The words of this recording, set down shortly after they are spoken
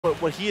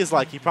what he is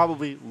like. He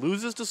probably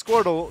loses to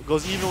Squirtle,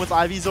 goes even with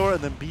Ivysaur,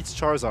 and then beats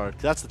Charizard.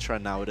 That's the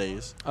trend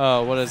nowadays.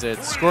 Oh, what is it?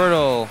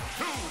 Squirtle.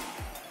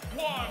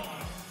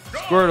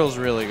 Squirtle's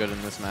really good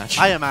in this match.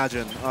 I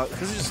imagine.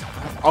 Because he just...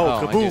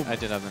 Oh, kaboom. I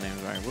did have the names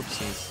right.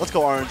 Whoopsies. Let's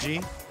go,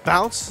 RNG.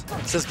 Bounce.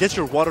 It says, get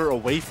your water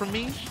away from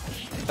me.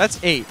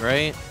 That's 8,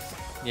 right?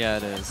 Yeah,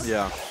 it is.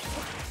 Yeah.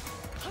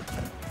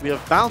 We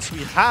have Bounce.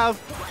 We have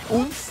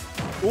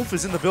Oomph. Oomph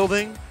is in the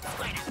building.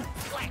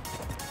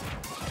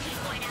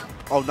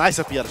 Oh, nice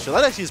up the other shield.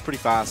 That actually is pretty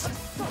fast.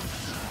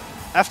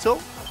 F-tilt.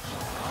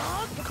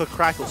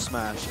 Crackle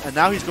Smash. And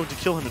now he's going to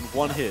kill him in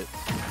one hit.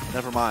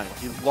 Never mind.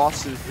 He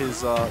lost his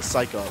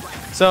Psycho.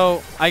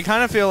 So I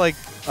kind of feel like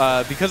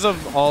because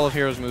of all of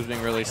Hero's moves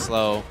being really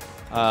slow,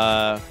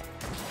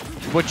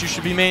 what you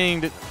should be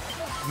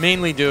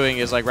mainly doing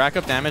is like rack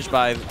up damage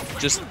by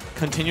just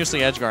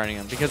continuously edge guarding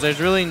him, because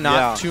there's really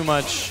not too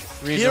much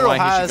reason Hero why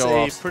he should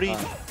go has a pretty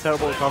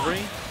terrible recovery.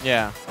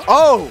 Yeah.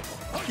 Oh!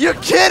 You're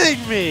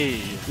kidding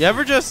me! You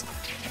ever just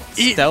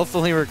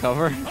stealthily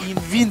recover?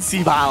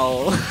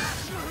 Invincible!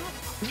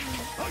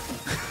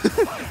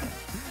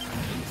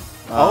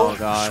 Oh,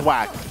 God.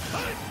 Schwack.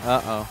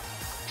 Uh-oh.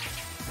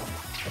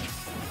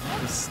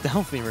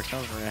 Stealthy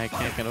recovery. I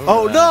can't get over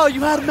Oh, that. no! You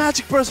had a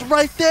Magic Burst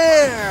right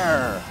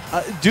there!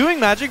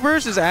 Doing Magic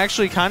Burst is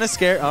actually kind of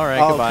scary. All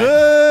right, goodbye.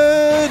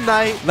 Good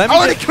night. Let me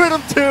already crit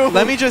him, too!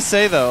 Let me just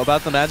say, though,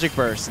 about the Magic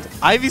Burst.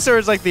 Ivysaur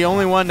is like the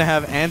only one to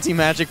have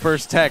anti-Magic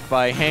Burst tech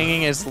by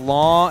hanging as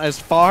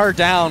far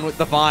down with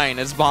the vine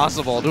as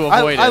possible to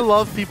avoid it. I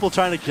love people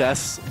trying to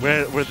guess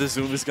where the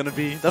zoom is going to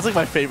be. That's like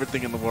my favorite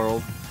thing in the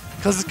world.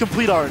 Because it's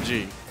complete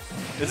RNG.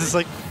 It's just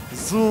like,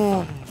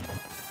 zoom.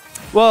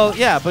 Well,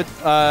 yeah, but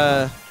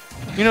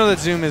you know that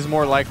zoom is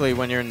more likely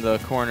when you're in the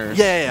corners.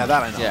 Yeah,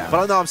 that I know. Yeah.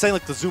 But no, I'm saying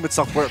like the zoom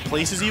itself, where it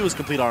places you, is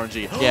complete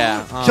RNG.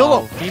 Yeah.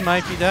 Kill him. He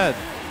might be dead.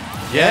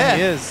 Yeah,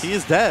 he is. He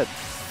is dead.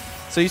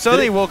 So you saw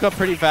that he woke up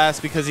pretty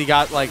fast because he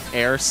got like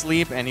air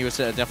sleep and he was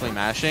definitely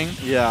mashing.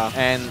 Yeah.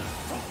 And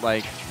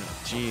like,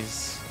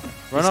 jeez.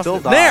 Run off. Still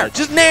died. Nair!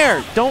 Just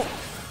Nair! Don't.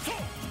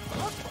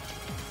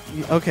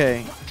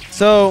 Okay.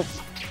 So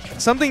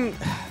something.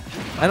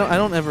 I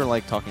don't ever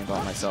like talking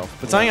about myself,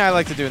 but something I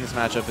like to do in this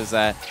matchup is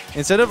that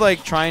instead of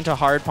like trying to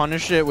hard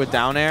punish it with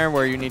down air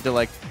where you need to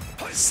like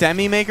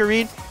semi-make a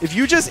read, if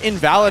you just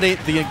invalidate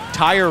the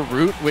entire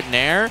route with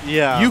Nair,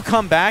 you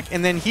come back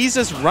and then he's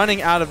just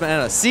running out of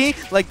mana. See?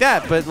 Like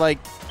that, but like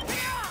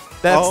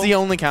that's the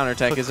only counter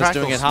tech is just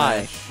doing it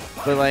high.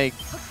 But like,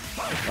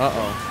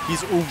 uh-oh.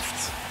 He's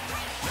oofed.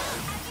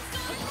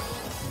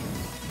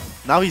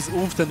 Now he's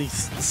oofed and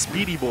he's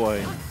speedy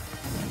boy.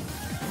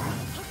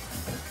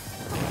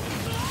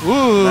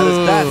 Ooh. That is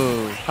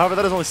death. However,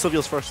 that is only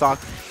Silvio's first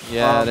stock.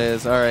 Yeah, it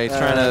is. All right,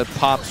 trying to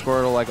pop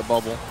Squirtle like a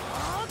bubble.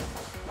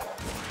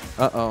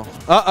 Uh-oh.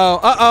 Uh-oh.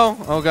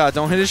 Uh-oh. Oh, God.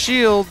 Don't hit his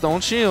shield.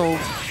 Don't shield.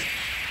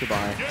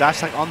 Goodbye. Dash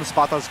attack on the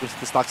spot. That was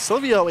the stock.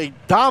 Silvio, a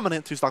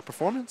dominant 2-stock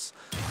performance.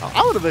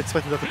 I would have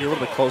expected that to be a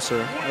little bit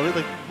closer.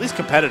 At least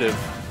competitive.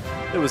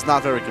 It was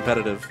not very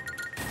competitive.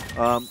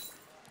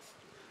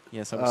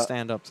 Yes, I will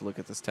stand up to look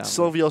at this town.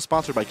 Silvio,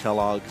 sponsored by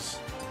Kellogg's.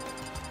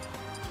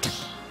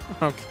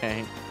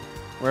 Okay.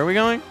 Where are we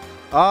going?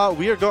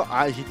 We are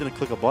going. He didn't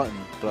click a button.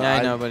 But yeah,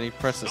 I know, but he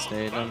pressed the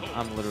stage.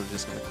 I'm literally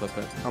just going to clip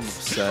it. I'm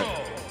upset.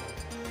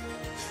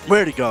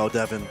 Where'd he go,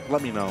 Devin?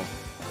 Let me know.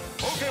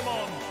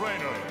 Pokemon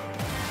Trainer.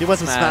 He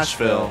went to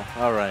Smashville.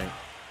 All right.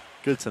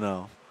 Good to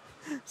know.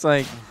 It's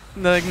like,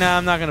 nah,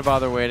 I'm not going to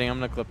bother waiting. I'm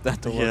going to clip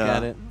that to look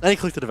at it. And he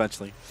clicked it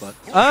eventually. But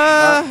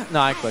no,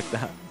 I clicked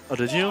that. Oh,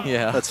 did you?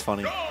 Yeah. That's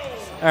funny. All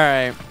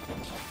right.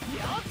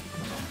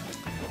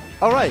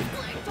 All right.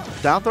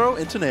 Down throw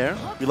into Nair.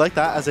 We like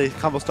that as a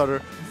combo starter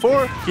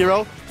for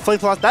Hero. Flame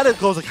Toss. That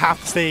goes like half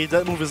the stage.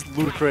 That move is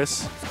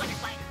ludicrous.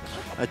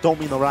 I don't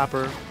mean the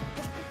rapper.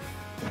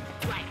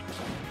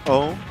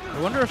 Oh.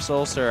 I wonder if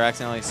SoulSur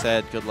accidentally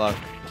said good luck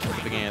at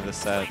the beginning of the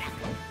set.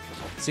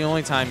 It's the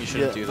only time you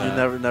shouldn't do that.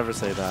 You never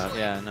say that.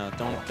 Yeah, no,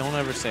 don't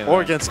ever say that.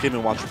 Or against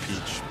Game&Watch or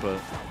Peach, but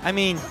I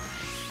mean,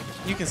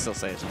 you can still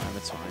say it to him.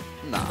 It's fine.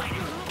 Nah.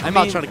 I'm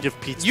not trying to give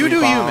Peach you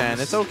do bombs. you, man.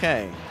 It's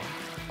okay.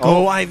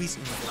 Oh, Ivy.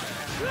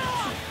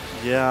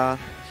 Yeah,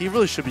 he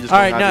really should be just. All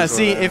right, now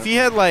see if he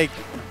had like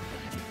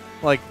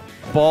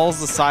balls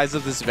the size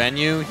of this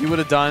venue, he would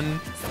have done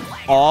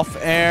off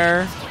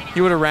air.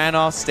 He would have ran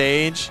off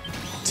stage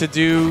to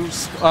do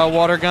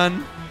water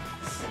gun.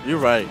 You're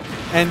right.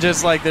 And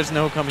just like there's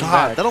no coming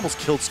back. That almost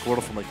killed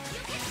Squirtle from like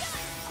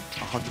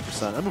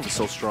 100%. That move is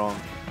so strong.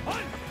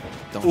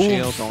 Don't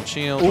shield, don't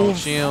shield, don't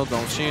shield,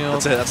 don't shield.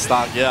 That's it. That's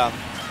stock. Yeah.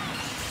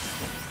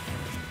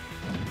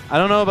 I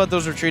don't know about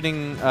those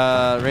retreating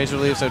Razor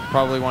Leaves. I'd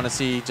probably want to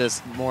see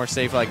just more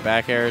safe like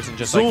back airs and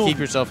just like keep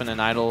yourself in an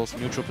idle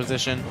neutral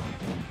position.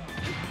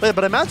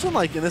 But imagine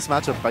like in this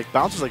matchup, like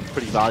bounce is like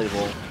pretty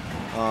valuable,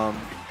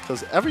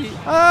 because every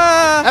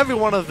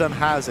one of them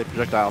has a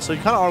projectile, so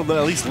you kind of are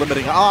at least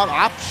limiting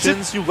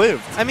options you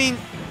live. I mean,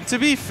 to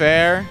be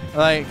fair,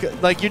 like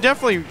you're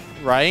definitely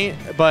right,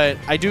 but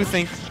I do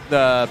think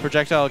the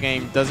projectile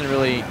game doesn't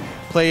really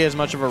play as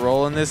much of a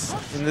role in this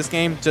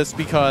game just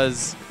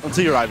because.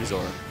 Until you're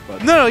Ivysaur.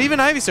 But No, even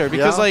Ivysaur,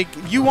 because Yeah? like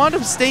you want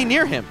to stay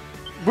near him.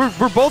 We're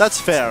both.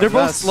 That's fair. They're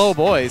both That's- slow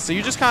boys, so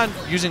you're just kind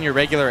of using your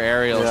regular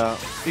aerials. Yeah.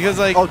 Because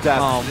like. Oh, death.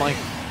 Oh my.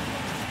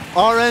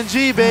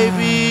 RNG,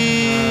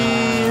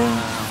 baby!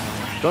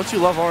 Don't you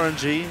love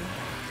RNG?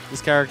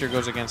 This character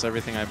goes against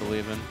everything I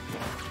believe in.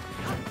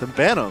 Then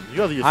ban him.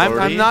 You have the authority.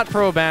 I'm not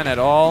pro ban at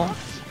all,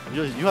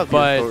 You have the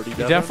but authority, he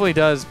Devin. definitely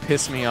does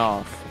piss me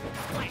off.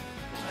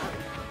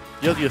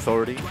 You have the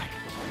authority.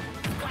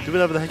 Do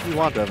whatever the heck you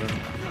want, Devin.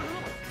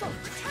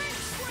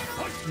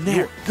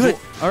 Nair. Good.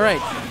 All right.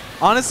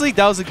 Honestly,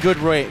 that was a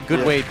good wait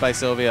Yeah. by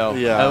Silvio.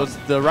 Yeah. That was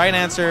the right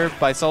answer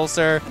by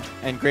SoulSur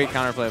and great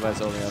counterplay by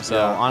Silvio. So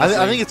Yeah. honestly,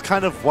 I think it's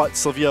kind of what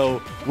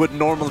Silvio would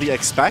normally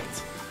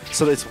expect,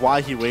 so that's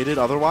why he waited.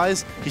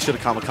 Otherwise, he should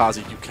have kamikaze,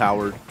 you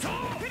coward.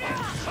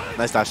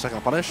 Nice dash attack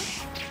on punish.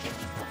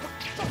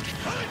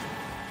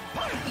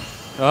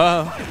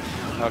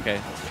 okay.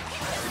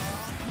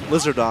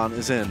 Lizardon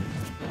is in.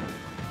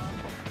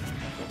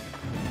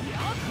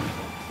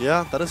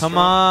 Yeah, that is Come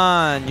strong.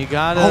 on, you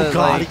gotta. Oh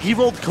god, like, he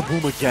rolled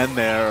Kaboom again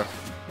there.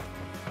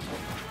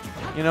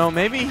 you know,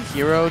 maybe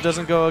Hero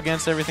doesn't go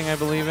against everything I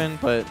believe in,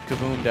 but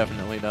Kaboom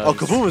definitely does. Oh,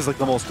 Kaboom is like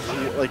the most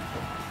like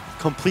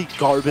complete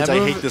garbage. That I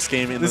move- hate this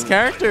game. This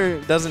character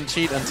doesn't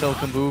cheat until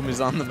Kaboom is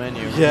on the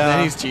menu. And Yeah.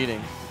 then he's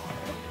cheating.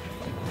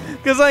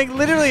 Because, like,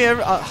 literally,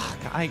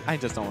 I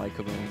just don't like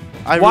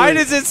Kaboom. Why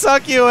does it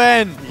suck you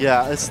in?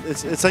 Yeah,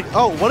 it's like,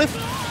 oh, what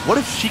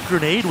if Sheik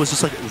Grenade was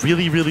just like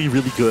really, really,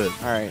 really good?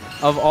 All right.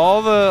 Of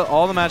all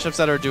the matchups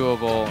that are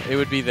doable, it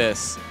would be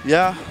this.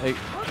 Yeah. Like,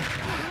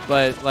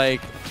 but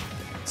like,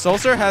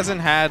 SoulSur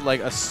hasn't had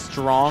like a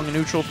strong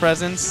neutral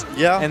presence.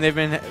 Yeah. And they've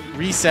been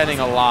resetting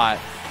a lot.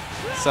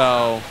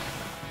 So,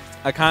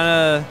 I kind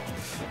of.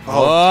 Oh,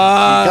 Whoa,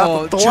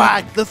 you got the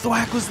thwack. The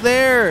thwack was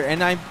there,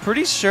 and I'm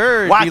pretty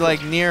sure it'd Whack. be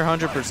like near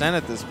 100%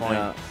 at this point.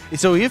 Yeah.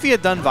 So if he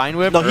had done Vine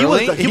Whip No, he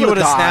early, would've- he he would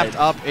would've have died. snapped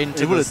up into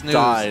He the would have snooze.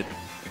 died.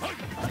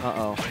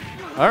 Uh-oh.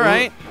 All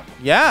right.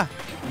 Yeah.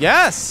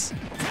 Yes.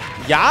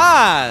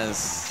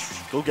 Yes.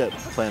 Go get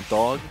Plant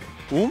Dog.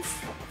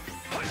 Oomph.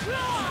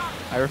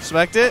 I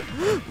respect it.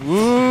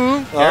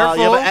 Woo. Careful.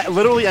 Yeah, but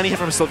literally any hit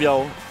from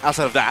Silvio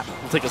outside of that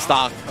will take a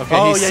stock. Okay,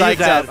 oh, he's yeah, you're psyched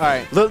dead. up. All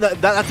right. Look,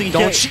 that thing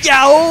Don't can't.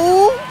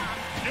 yow.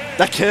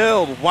 That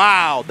killed.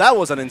 Wow, that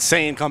was an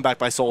insane comeback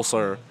by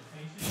SoulSur.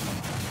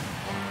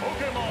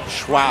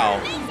 Wow.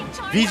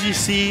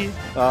 VGC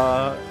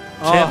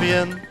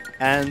champion,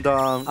 and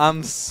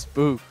I'm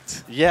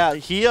spooked. yeah,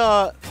 he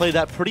played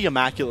that pretty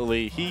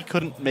immaculately. He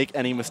couldn't make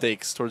any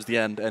mistakes towards the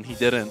end, and he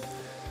didn't.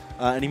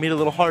 And he made it a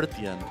little hard at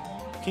the end.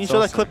 Can you show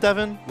that SoulSur. clip,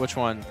 Devin? Which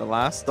one? The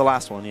last? The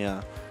last one,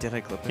 yeah. Did I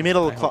clip it? He made a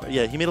I little, hope I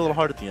yeah, he made a little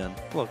hard at the end.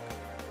 Look.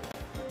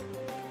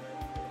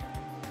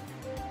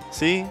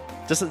 See?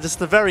 Just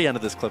the very end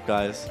of this clip,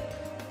 guys.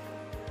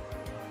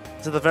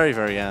 It's at the very,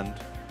 very end.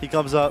 He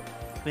comes up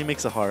and he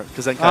makes a heart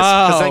because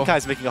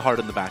Zenkai's making a heart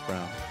in the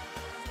background.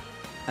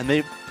 And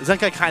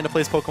Zenkai kind of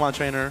plays Pokemon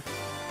Trainer,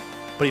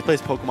 but he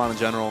plays Pokemon in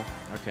general.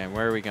 Okay,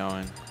 where are we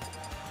going?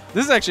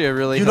 This is actually a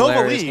really Unova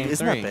hilarious League, game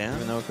isn't that 3, banned?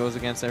 even though it goes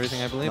against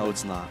everything I believe No, in.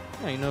 it's not.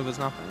 Yeah, Unova's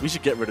not banned. We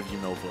should get rid of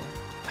Unova.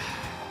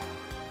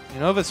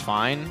 Unova's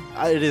fine.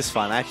 It is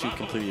fun. I actually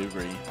completely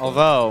agree.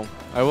 Although,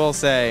 I will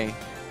say,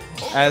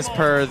 as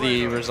per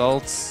the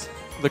results,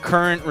 the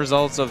current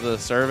results of the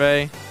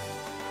survey,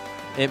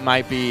 it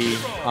might be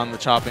on the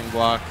chopping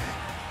block.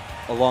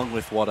 Along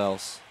with what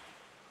else?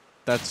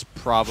 That's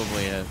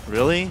probably it.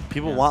 Really?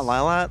 People Yes. want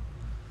Lilat?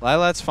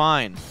 Lilat's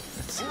fine.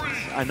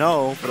 I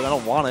know, but I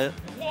don't want it.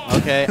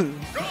 Okay.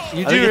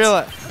 You I do think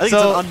realize. I think it's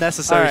an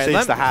unnecessary all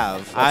stage to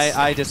have.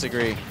 I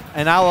disagree.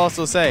 And I'll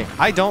also say,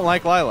 I don't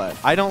like Lilat.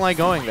 I don't like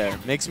going there.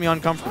 Makes me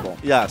uncomfortable.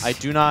 Yes. I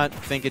do not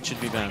think it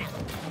should be banned.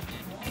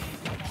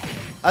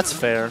 That's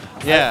fair.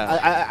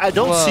 Yeah. I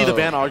don't see the Whoa.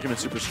 ban argument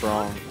super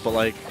strong, but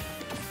like,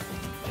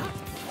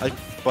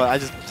 I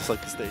just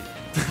like the stage.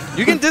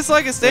 You can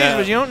dislike a stage, Yeah.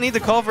 but you don't need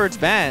to call for its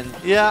ban.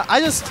 Yeah, I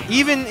just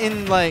Even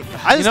in like,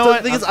 I you just know don't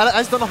what? think I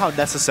just don't know how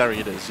necessary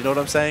it is. You know what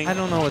I'm saying? I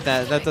don't know what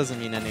that doesn't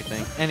mean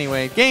anything.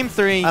 Anyway, game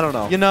 3. I don't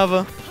know.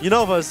 Unova.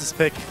 Unova is this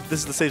pick. This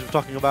is the stage we're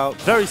talking about.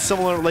 Very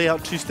similar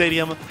layout to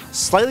Stadium.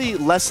 Slightly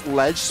less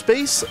ledge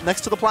space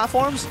next to the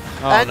platforms.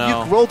 Oh, and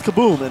no. you rolled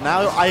Kaboom, and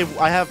now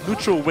I have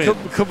neutral win.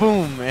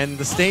 Kaboom, and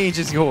the stage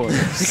is yours.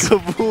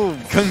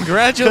 Kaboom.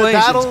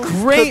 Congratulations. Kadaddle,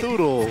 Great,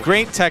 kadoodle.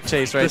 great tech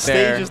chase right The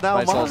there. stage is now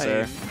by mine.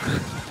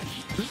 SoulSur.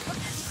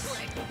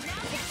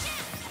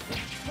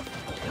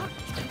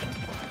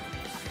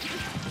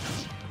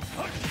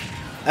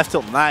 F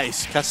tilt,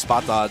 nice. Catch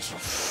spot dodge.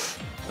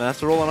 Then have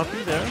to roll on up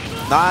B there.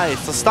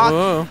 Nice. The stock.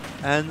 Whoa.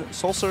 And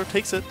SoulSur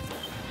takes it.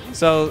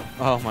 So,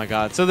 oh my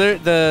God. So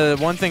the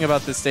one thing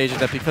about this stage is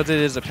that because it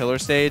is a pillar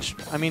stage,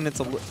 I mean it's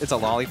a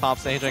lollipop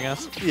stage, I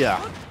guess.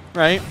 Yeah.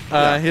 Right?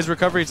 Yeah. His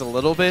recovery is a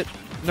little bit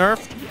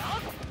nerfed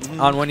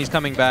on when he's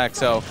coming back.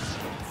 So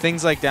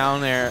things like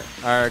down there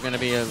are going to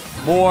be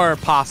more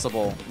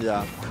possible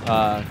Yeah. because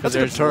That's a good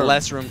there's term.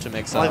 less room to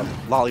mix I up.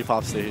 like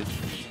lollipop stage.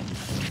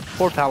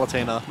 Poor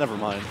Palutena. Never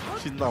mind.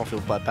 I don't feel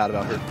bad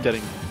about her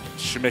getting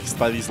schmixed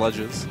by these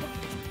ledges.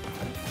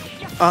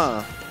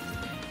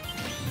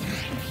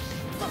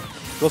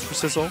 Goes for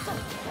Sizzle.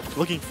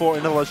 Looking for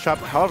another ledge trap.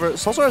 However,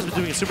 SoulSur has been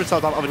doing a super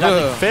solid job of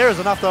adapting. Fair is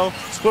enough though.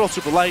 Squirtle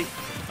super light.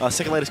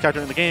 Second lightest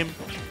character in the game.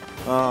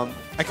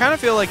 I kind of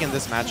feel like in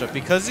this matchup,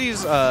 because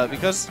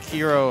because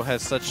Hero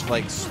has such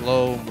like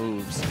slow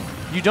moves,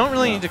 you don't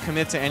really need to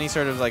commit to any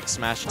sort of like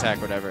smash attack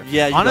or whatever.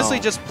 Yeah, you honestly,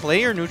 don't. just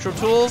play your neutral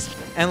tools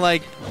and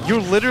like you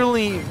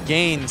literally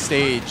gain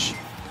stage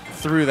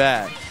through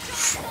that.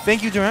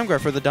 Thank you, Duramgar,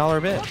 for the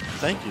 $1 bit.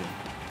 Thank you.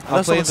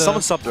 I'll play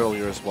Someone subbed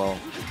earlier as well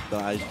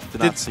that I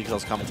did not see because I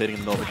was commentating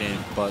in the middle of the game.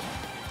 But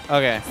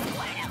okay,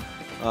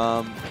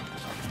 we'll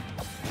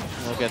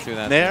get through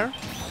that. Nair,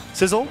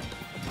 Sizzle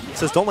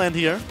says don't land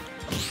here.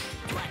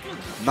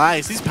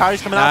 Nice. These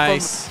parries coming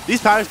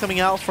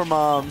out from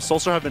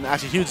SoulSur have been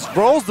actually huge.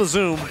 Rolls the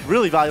zoom,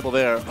 really valuable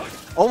there.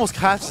 Almost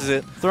catches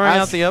it. Throwing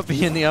out the up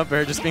B and the up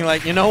air, just being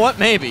like, you know what,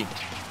 maybe.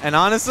 And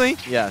honestly,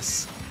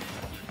 yes.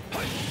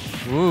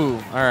 Ooh,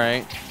 all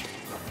right.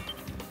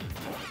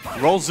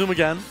 Roll zoom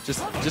again.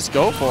 Just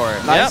go for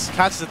it. Nice. Yep.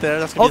 Catches it there.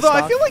 That's gonna be a Although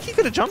I stock. feel like he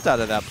could have jumped out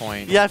at that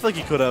point. Yeah, I feel like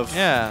he could have.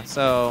 Yeah.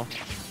 So,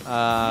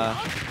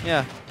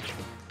 yeah.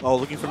 Oh,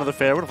 looking for another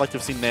fair. Would have liked to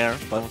have seen Nair,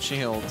 but Don't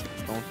shield.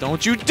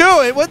 Don't you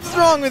do it! What's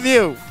wrong with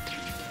you?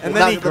 And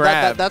then he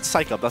grabbed. That's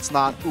psych up. That's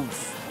not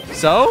oof.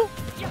 So?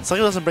 Psych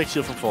up doesn't break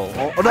shield from full.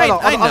 Oh, I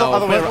know,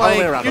 other way but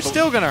around. you're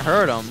still gonna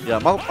hurt him. Yeah,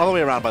 other way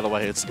around. By the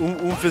way, it's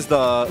oof is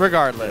the.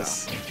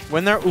 Regardless,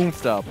 when they're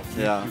oomphed up,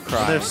 yeah, you cry.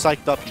 When they're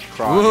psyched up, you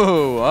cry.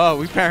 Ooh, oh,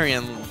 we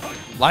parrying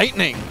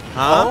lightning,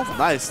 huh? Oh,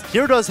 nice.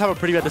 Hero does have a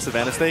pretty bad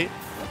disadvantage state,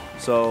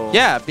 so.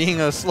 Yeah, being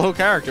a slow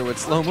character with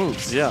slow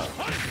moves. Yeah.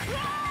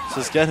 So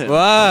just get him.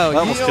 Wow, I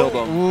almost killed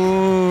him.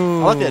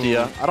 Ooh. I like the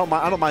idea. I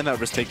don't mind that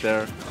risk take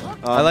there.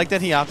 I like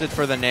that he opted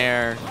for the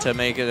Nair to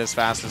make it as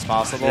fast as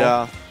possible.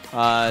 Yeah.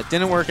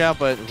 Didn't work out,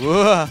 but it's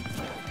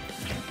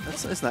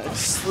not.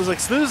 It's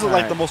like Snooze is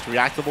like the most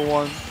reactable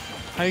one.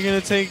 How you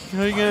gonna take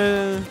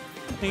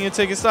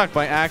a stock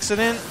by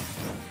accident?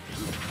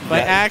 By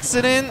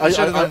accident?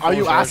 Are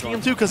you asking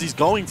him to? Because he's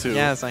going to.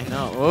 Yes, I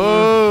know.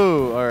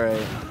 Oh, all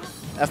right.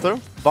 After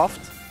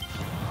buffed.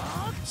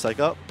 Psych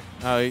up.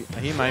 Oh,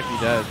 he might be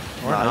dead.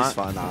 Or Nah, not. he's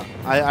fine. Nah.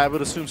 I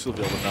would assume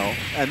Silvio would know.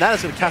 And that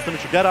is going to cast the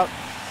neutral get up.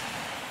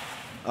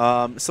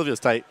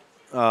 Silvio's tight.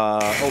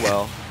 Oh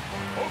well.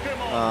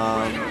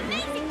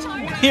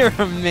 You're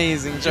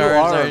amazing, Charizard. You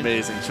are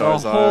amazing,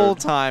 Charizard. The whole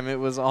time it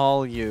was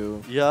all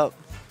you. Yep.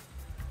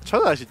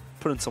 Charizard actually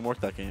put in some work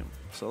that game.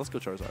 So let's go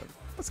Charizard.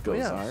 Let's go,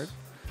 Zard.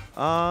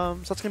 So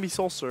that's going to be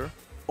SoulSur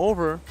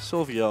over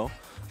Silvio.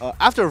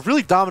 After a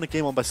really dominant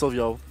game won by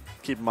Silvio,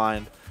 keep in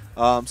mind.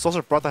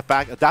 SoulSur brought that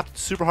back, adapted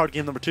to super hard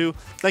game number 2.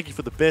 Thank you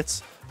for the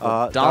bits.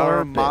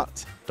 Daram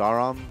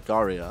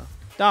Garia.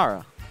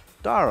 Dara.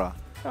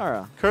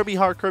 Kirby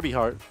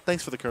Heart.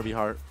 Thanks for the Kirby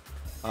Heart.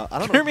 I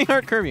don't know.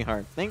 Kirby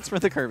Heart. Thanks for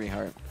the Kirby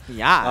Heart.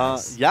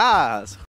 Yes. Yes.